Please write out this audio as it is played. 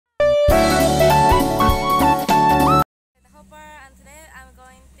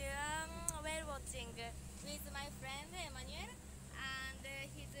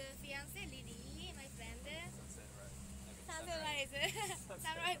sunrise.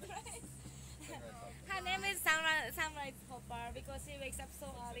 Sunrise, right? Her name is Sunrise Hopper because she wakes up so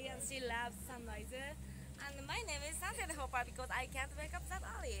early and she loves sunrise. And my name is Sunset Hopper because I can't wake up that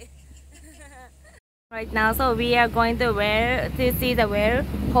early. Right now, so we are going to see the whale,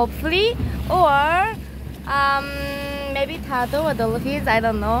 hopefully, or maybe turtle or dolphins. I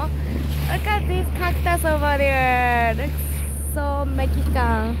don't know. Look at this cactus over there. Looks so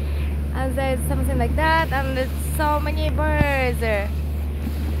Mexican, and there's something like that, and there's so many birds.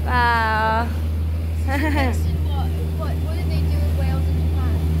 Wow. What did they do with whales in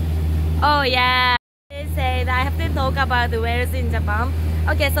Japan? Oh yeah. They said I have to talk about whales in Japan.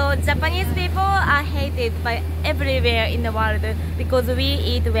 Okay, so Japanese people are hated by everywhere in the world because we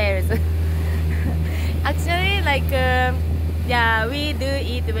eat whales. Actually, like, yeah, we do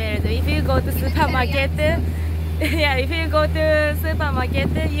eat whales. If you go to supermarket, yeah, if you go to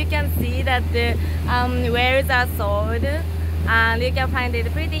supermarket, you can see that whales are sold, and you can find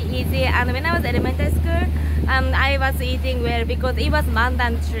it pretty easy. And when I was elementary school, I was eating whale because it was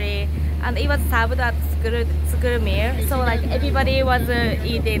mandatory. And it was served at school meal, so like everybody was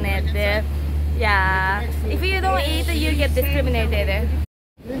eating it. Yeah, if you don't eat, you get discriminated.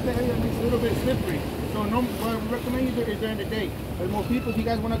 This area makes a little bit slippery, so what we recommend you do is during the day. There's more people. If you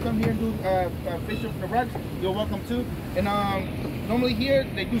guys want to come here and do fishing from the rocks, you're welcome to. And normally here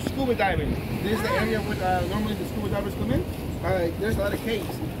they do scuba diving. This is the area where normally the scuba divers come in. There's a lot of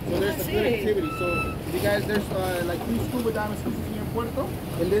caves, so there's some good activity. So if you guys, there's like 3 scuba diving stations here in Puerto,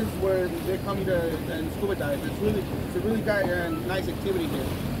 and this is where they're coming to scuba dive. It's a really nice activity here.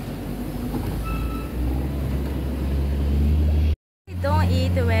 I don't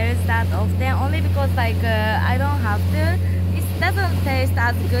eat whales that often, only because like I don't have to. It doesn't taste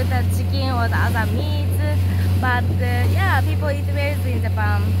as good as chicken or the other meats, but yeah, people eat whales in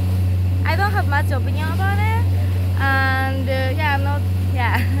Japan. I don't have much opinion about it, and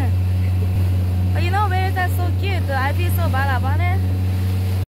yeah. But you know, whales are so cute. I feel so bad about it.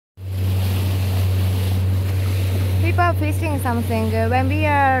 People are fishing something. When we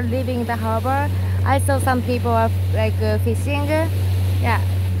are leaving the harbor, I saw some people are like fishing. Yeah.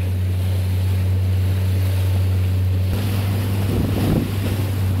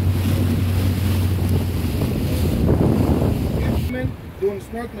 Doing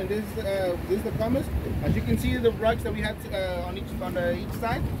snorkeling. This is the pumice. As you can see, the rocks that we have on each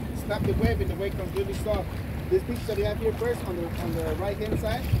side stop the wave, and the wave comes really soft. This beach that we have here first on the right hand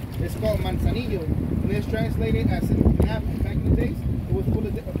side is called Manzanillo, and it's translated as an apple. Back in the days, it was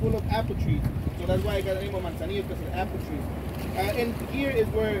full of apple trees, so that's why I got the name of Manzanillo, because of the apple trees. And here is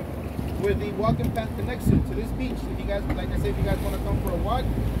where the walking path connects to this beach. If you guys, like I said, if you guys want to come for a walk,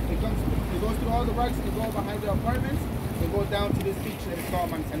 it goes through all the rocks and go behind the apartments and go down to this beach that is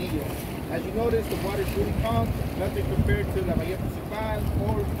called Manzanillo. As you notice, the water is really calm, nothing compared to La Bahía Principal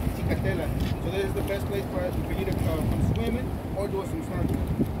or Cicatela. So this is the best place for you to come swimming or do some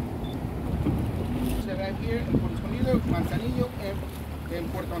snorkeling. So right here in Puerto Escondido, Manzanillo,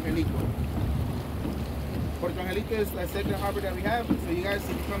 and Puerto Angelito. Puerto Angelito is the second harbor that we have, so you guys,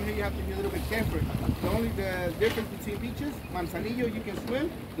 if you come here, you have to be a little bit careful. The difference between beaches, Manzanillo, you can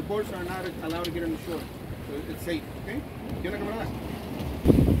swim, the boats are not allowed to get on the shore. So it's safe, okay? ¿Qué onda, camarada?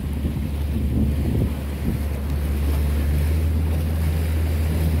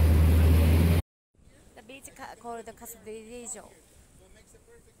 The beach called the Castillo. What makes it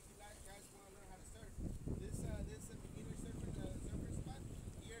perfect if you guys want to learn how to surf. This is a beginner surfer spot.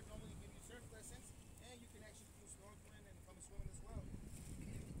 Here normally give you surf lessons, and you can actually do snorkeling and come swimming as well.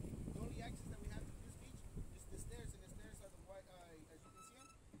 The only access that we have to this beach is the stairs, and the stairs are the white, as you can see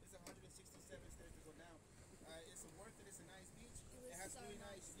them, it's 167 stairs to go down. It's worth it. It's a nice beach. It has really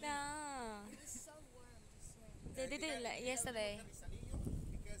nice view. No. It was so warm to swim. They did it like yesterday.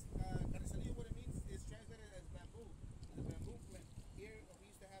 Because Carrizalillo, what it means is translated as bamboo. It's a bamboo plant. Here we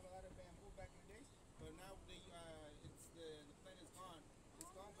used to have a lot of bamboo back in the days, but now the plant is gone.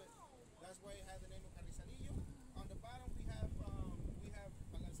 It's gone, but that's why it has the name of Carrizalillo. On the bottom we have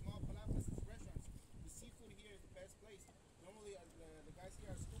small palapas, restaurants. The seafood here is the best place. Normally the guys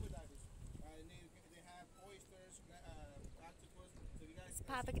here are scuba divers. They have oysters, octopus. So you guys. It's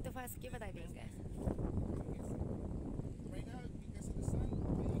perfect for scuba diving. Right now, because of the sun, you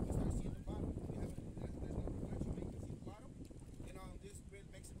can start seeing the bottom. There's no reflection, but you can see the bottom. And this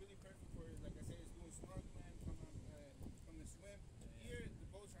makes it really perfect for, like I said, it's doing snorkeling from the swim. Here, the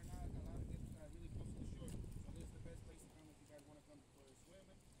boats are not allowed to get really close to the shore, so this is the best place to come if you guys want to come for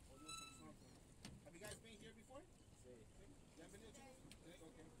swimming or do some snorkeling. Have you guys been here before? Yeah. Okay.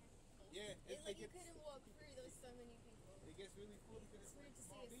 Yeah. It's like you couldn't walk through. There was so many people. It gets really full because it's It's weird to see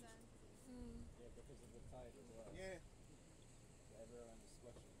a sun. Yeah.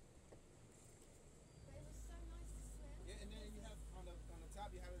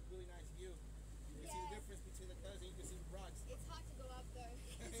 really nice view. You can see the difference between the colors, and you can see the rocks. It's hard to go up though.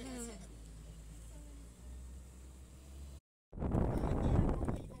 You can see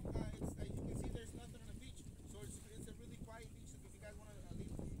there's nothing on the beach, so it's a really quiet beach. If you guys want to leave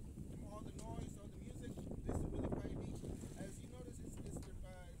from all the noise, all the music, this is a really quiet beach. As you notice, it's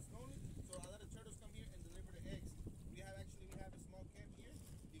lonely, so a lot of turtles come here and deliver the eggs. We have a small camp here.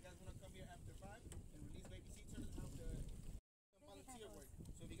 If you guys want to come here after 5 and release baby sea turtles, have the volunteer work.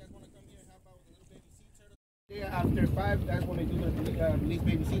 So if you guys want to come here and help out with the little baby sea turtles. Yeah, after 5, that's when they do the release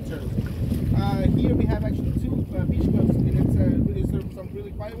baby sea turtles. Here we have actually 2 beach clubs, and it's some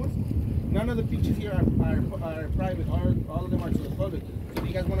really quiet ones. None of the beaches here are private. All of them are to the public. So if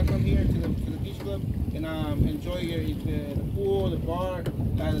you guys want to come here to the beach club and enjoy the pool, the bar,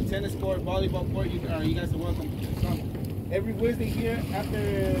 the tennis court, volleyball court, you guys are welcome to come. Every Wednesday here,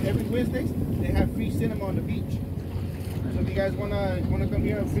 every Wednesdays, they have free cinema on the beach. So if you guys wanna come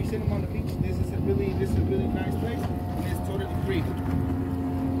here and free cinema on the beach, this is a really nice place, and it's totally free.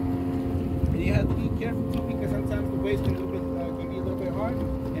 And you have to be careful too, because sometimes the waves can be a little bit hard,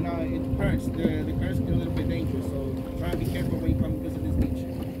 and it currents. The currents can be a little bit dangerous. So try and be careful when you come visit this beach.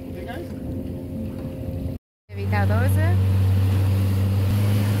 Okay, guys? Baby turtles.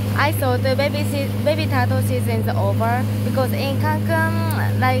 I thought the baby turtle season is over because in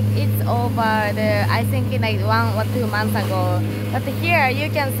Cancun, like it's over. I think like 1 or 2 months ago. But here you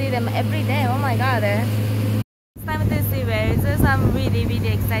can see them every day. Oh my god! It's time to see whales. So I'm really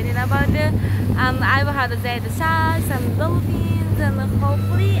excited about it. I've heard that sharks and dolphins, and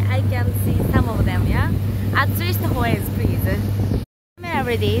hopefully I can see some of them. Yeah, at least whales, please. I'm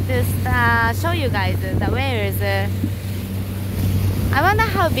ready to show you guys the whales. I wonder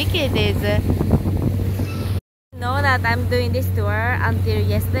how big it is. Know that I'm doing this tour until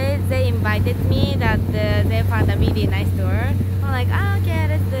yesterday. They invited me that they found a really nice tour. I'm like, okay,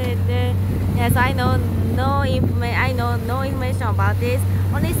 let's do it. Yeah, so I know no information about this.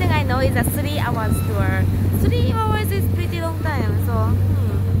 Only thing I know is a 3 hours tour. 3 hours is pretty long time. So,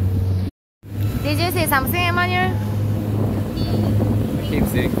 Did you see something, Emmanuel? I keep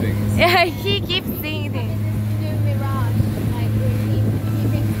seeing things. Yeah, he keeps seeing things.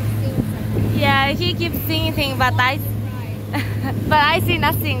 Yeah, he keeps seeing things, but I see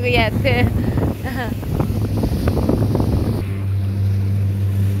nothing yet. We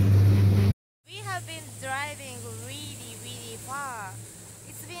have been driving really far.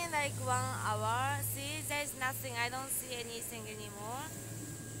 It's been like 1 hour. See, there's nothing. I don't see anything anymore.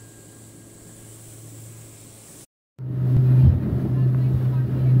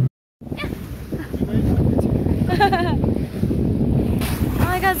 Oh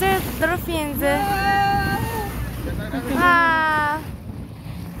my god, there's dolphins. Wow.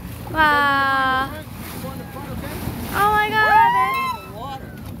 Wow. Oh my god.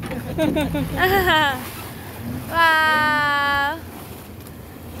 Wow.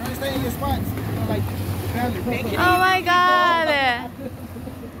 Try to stay in your spots. Oh my god.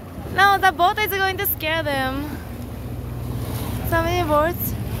 No, the boat is going to scare them. So many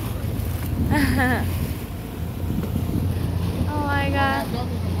boats. Oh my god.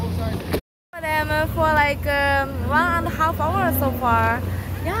 For them for like 1.5 hours so far.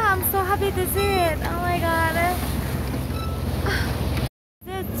 Yeah, I'm so happy to see it. Oh my god.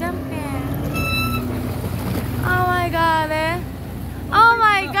 They're jumping. Oh my god. Oh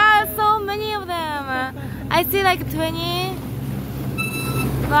my god, so many of them. I see like 20.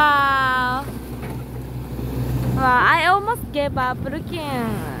 Wow. Wow, I almost gave up looking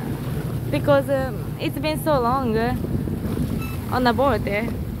because it's been so long on the board.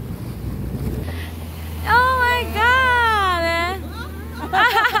 Oh my god!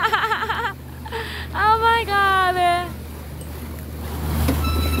 Oh my god!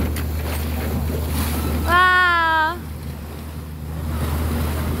 Wow!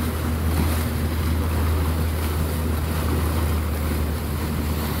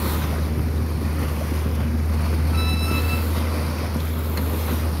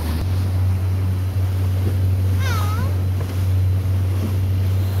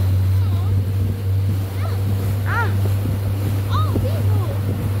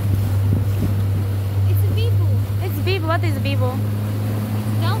 What is Bibo?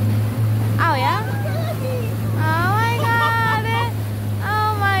 Dolphin. Oh yeah? Oh my god!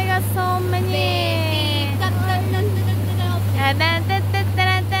 Oh my god, so many! And then,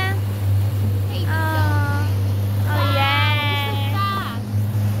 oh yeah!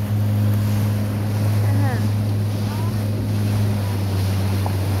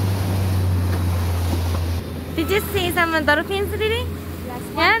 Did you see some dolphins, Lili? Yes,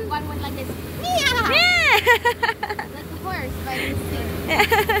 Yeah? one went like this. Yeah! Like a horse. Mars by instinct.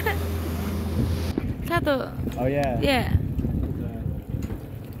 Turtle. Oh yeah. Yeah.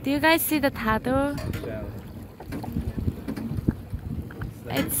 Do you guys see the turtle? Shell.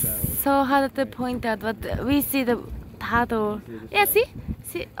 It's so hard to point out, but we see the turtle. Yeah, see?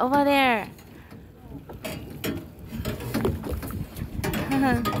 See over there.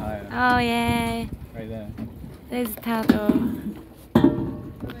 Oh yeah. Right there. There's turtle.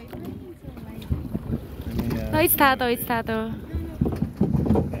 No, it's turtle. It's turtle.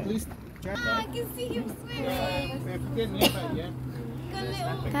 Please try. I can see him swimming. If you get near that, yeah. Got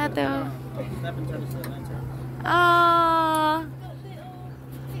little, Turtle. Snap and try to set that turn. Oh.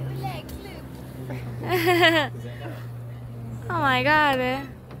 little legs, look. Oh my god.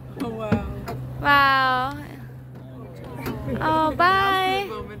 Oh wow. Wow. Oh, bye.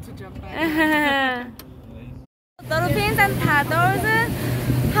 Moment to jump back. Dolphins and turtles.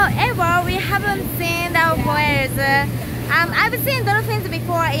 However, we haven't seen the whales. I've seen dolphins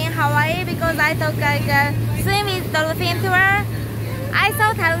before in Hawaii because I took a swim with dolphin tour. I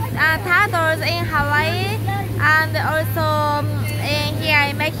saw turtles in Hawaii and also in here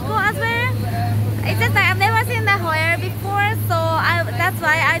in Mexico as well. It's just that I've never seen the whale before, so that's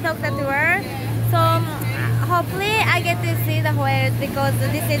why I took the tour. So hopefully I get to see the whales because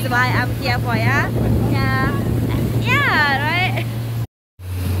this is why I'm here for, yeah? Yeah, right?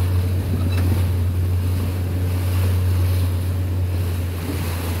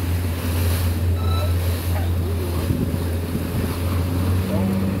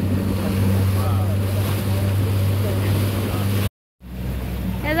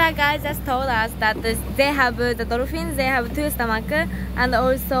 The guy just told us that they have the dolphins, they have 2 stomachs, and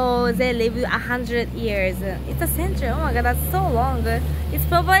also they live 100 years. It's a century. Oh my god, that's so long. It's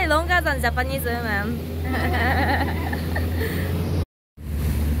probably longer than Japanese women.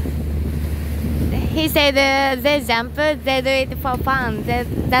 He said they jump, they do it for fun.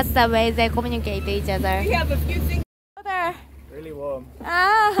 That's the way they communicate to each other. We have a few things. There. Really warm.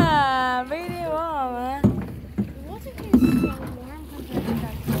 Ah, really warm. The water here is so warm compared to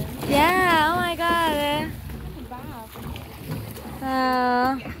back then. Yeah, oh my god.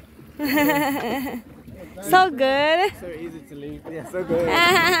 So good. So easy to leave. Yeah, so good.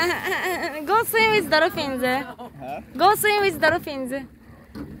 Go swim with dolphins. Huh? Go swim with dolphins.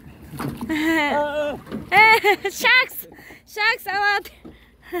 Sharks! Sharks are out.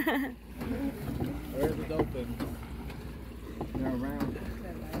 Where's the dolphin? They're around.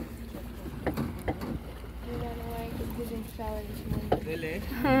 We ran away because we didn't shower this morning. Lili,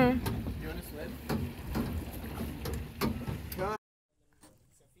 you want to swim?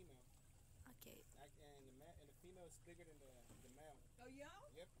 Okay. And the female is bigger than the male. Oh yeah?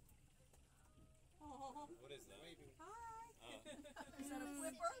 Yep. What is that? Hi. Is that a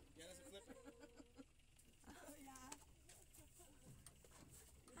flipper? Yeah, that's a flipper. Oh yeah.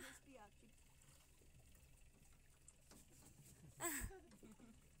 It must be active.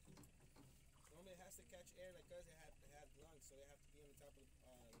 Normally it has to catch air like us. They have lungs, so they have to be on the top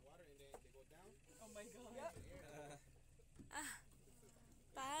of the water, and then they go down. Oh my god.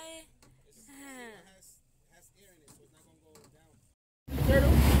 Bye. It has air in it, so it's not gonna go down.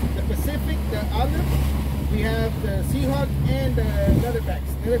 Turtle, the Pacific, the olive, we have the Seahawk and the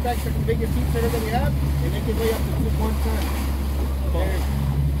leatherbacks. Leatherbacks are the biggest sea turtle that we have, and they can weigh up to 1 ton. They're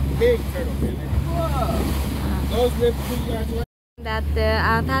big turtles. Those live 2 yards away. That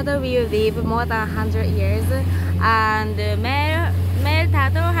turtle will live more than 100 years, and male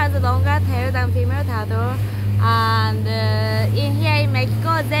turtle has a longer tail than female turtle. And in here in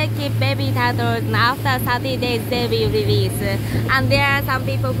Mexico, they keep baby turtles, and after 30 days they will release. And there are some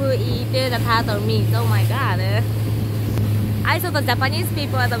people who eat the turtle meat. Oh my god! I thought the Japanese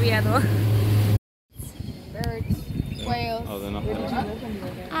people are the weirdo. Birds, whales. Oh, they're not.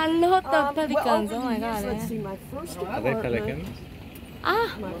 A lot of pelicans. Oh my god! Let's see, my first Are they pelicans?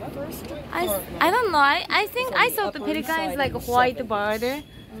 Ah, My first I don't know. I think I thought the pelican is like a white bird,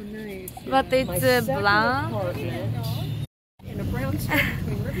 Oh nice. but My it's second brown. apartment in a brown strip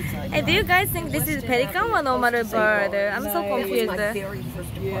between Riverside. Hey, do you guys think this is pelican or normal bird? I'm so It was confused. my very first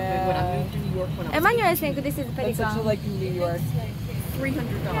apartment when I moved to New York when I was Emmanuel think this is That's such a pelican. like New York.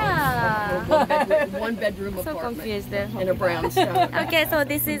 $300 Yeah. for one bedroom So apartment confused. in a brownstone. Okay, so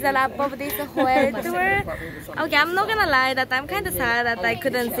this is a wrap of this whale tour. Okay, I'm not gonna lie that I'm kind of sad that I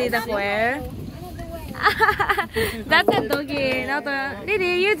couldn't see the whale. That's a doggy, not a...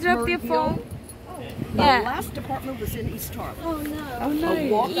 Lili, you dropped your phone. The Yeah. last apartment was in East Harlem. Oh no. Oh, no.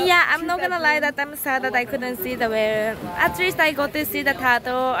 Yeah, I'm not gonna lie that I'm sad that I couldn't see the whale. At least I got to see the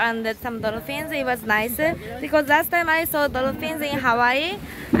turtle and some dolphins. It was nice because last time I saw dolphins in Hawaii,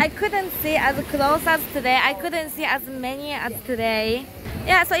 I couldn't see as close as today. I couldn't see as many as today.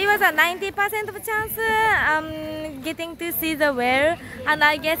 Yeah, so it was a 90% of chance getting to see the whale, and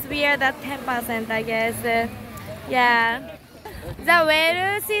I guess we are at 10%. I guess. Yeah. The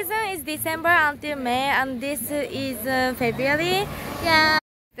whale season is December until May, and this is February. Yeah.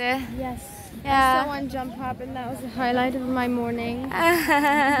 Yes. I Yeah. saw one jump up, and that was the highlight of my morning.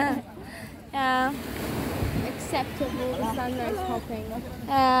 Yeah. Acceptable, the sunrise hopping.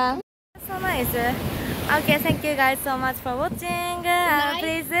 Yeah. So nice. Okay, thank you guys so much for watching.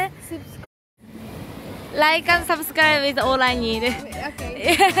 Please like and subscribe is all I need.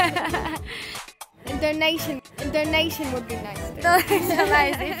 Okay. A donation would be nice. So it's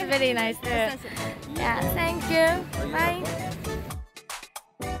nice. It's very nice. Yeah. Thank you. Bye.